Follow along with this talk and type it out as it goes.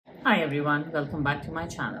Hi everyone, welcome back to my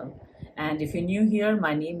channel. And if you're new here,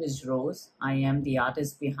 my name is Rose. I am the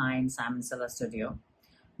artist behind Sam and Stella Studio,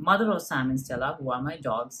 mother of Sam and Stella, who are my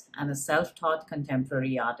dogs, and a self-taught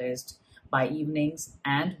contemporary artist by evenings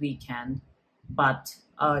and weekend, but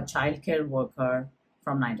a childcare worker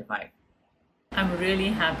from 9 to 5. I'm really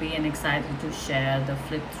happy and excited to share the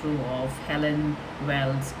flip through of Helen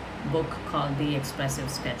Wells' book called The Expressive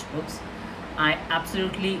Sketchbooks. I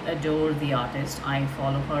absolutely adore the artist. I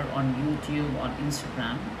follow her on YouTube, on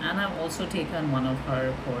Instagram, and I've also taken one of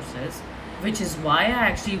her courses, which is why I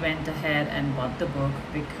actually went ahead and bought the book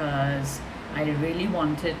because I really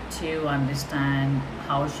wanted to understand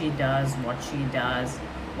how she does,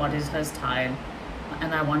 what is her style,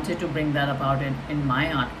 and I wanted to bring that about in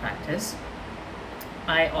my art practice.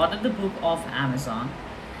 I ordered the book off Amazon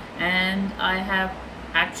and I have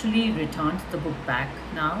actually returned the book back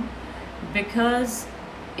now because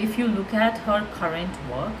if you look at her current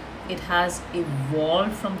work, it has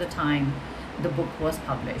evolved from the time the book was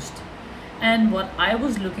published. And what I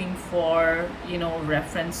was looking for,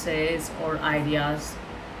 references or ideas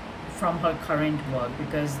from her current work,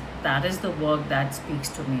 because that is the work that speaks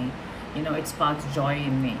to me. It sparks joy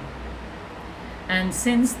in me. And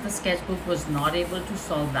since the sketchbook was not able to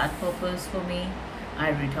solve that purpose for me, I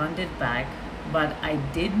returned it back. But I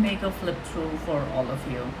did make a flip through for all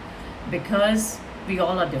of you because we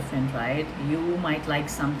all are different, right? You might like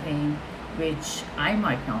something which I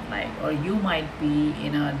might not like, or you might be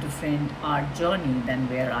in a different art journey than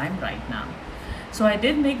where I'm right now. So I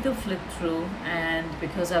did make the flip through, and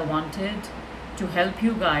because I wanted to help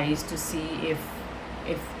you guys to see if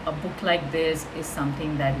a book like this is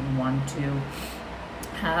something that you want to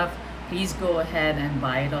have, please go ahead and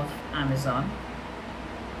buy it off Amazon.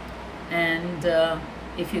 And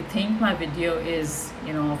if you think my video is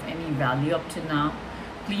of any value up to now,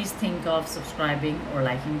 please think of subscribing or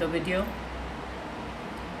liking the video.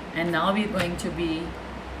 And now we're going to be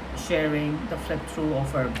sharing the flip through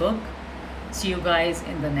of our book. See you guys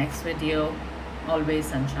in the next video. Always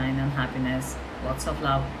sunshine and happiness. Lots of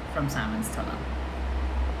love from Sam and Stella.